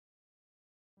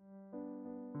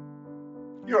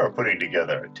You are putting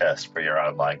together a test for your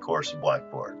online course in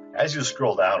Blackboard. As you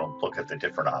scroll down and look at the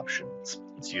different options,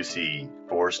 you see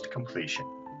forced completion.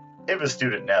 If a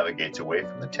student navigates away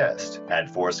from the test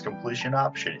and forced completion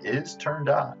option is turned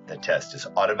on, the test is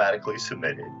automatically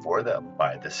submitted for them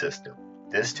by the system.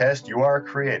 This test you are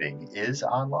creating is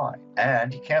online,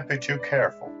 and you can't be too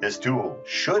careful. This tool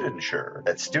should ensure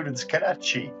that students cannot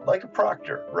cheat like a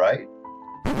proctor, right?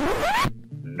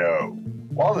 No.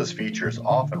 While this feature is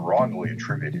often wrongly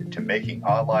attributed to making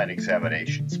online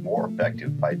examinations more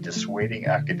effective by dissuading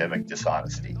academic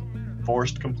dishonesty,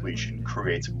 forced completion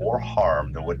creates more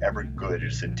harm than whatever good it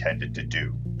is intended to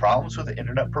do. Problems with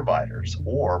internet providers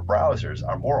or browsers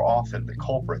are more often the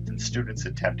culprit than students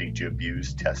attempting to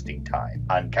abuse testing time.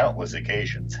 On countless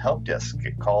occasions, help desks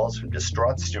get calls from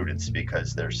distraught students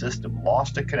because their system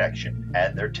lost a connection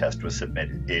and their test was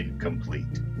submitted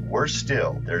incomplete. Worse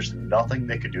still, there's nothing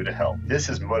they could do to help. This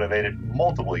has motivated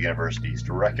multiple universities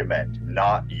to recommend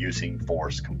not using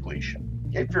forced completion.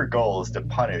 If your goal is to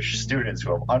punish students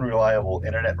who have unreliable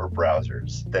internet or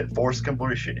browsers, then forced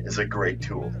completion is a great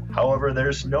tool. However,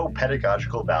 there's no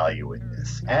pedagogical value in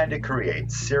this, and it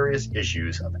creates serious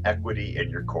issues of equity in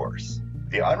your course.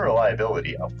 The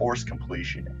unreliability of forced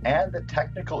completion and the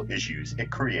technical issues it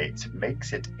creates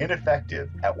makes it ineffective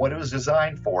at what it was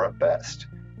designed for at best,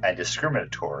 and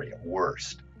discriminatory at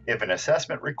worst. If an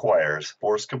assessment requires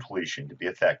forced completion to be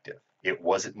effective, it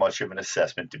wasn't much of an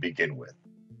assessment to begin with.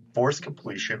 Forced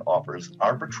completion offers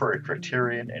arbitrary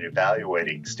criterion in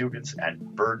evaluating students and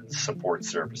burdens support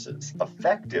services.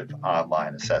 Effective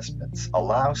online assessments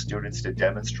allow students to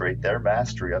demonstrate their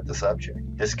mastery of the subject.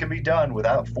 This can be done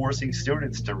without forcing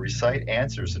students to recite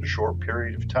answers in a short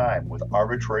period of time with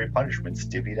arbitrary punishments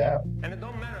divvied out. And it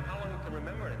don't matter how long you can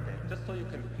remember anything, just so you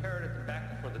can parrot it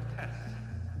back for the test.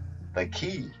 The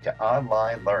key to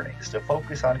online learning is to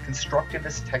focus on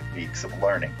constructivist techniques of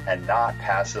learning and not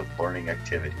passive learning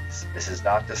activities. This is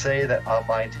not to say that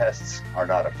online tests are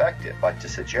not effective, but to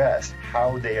suggest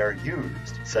how they are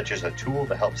used, such as a tool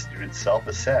to help students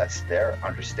self-assess their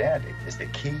understanding, is the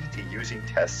key to using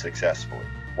tests successfully.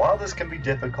 While this can be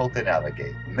difficult to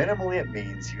navigate, minimally it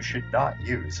means you should not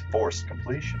use forced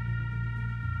completion.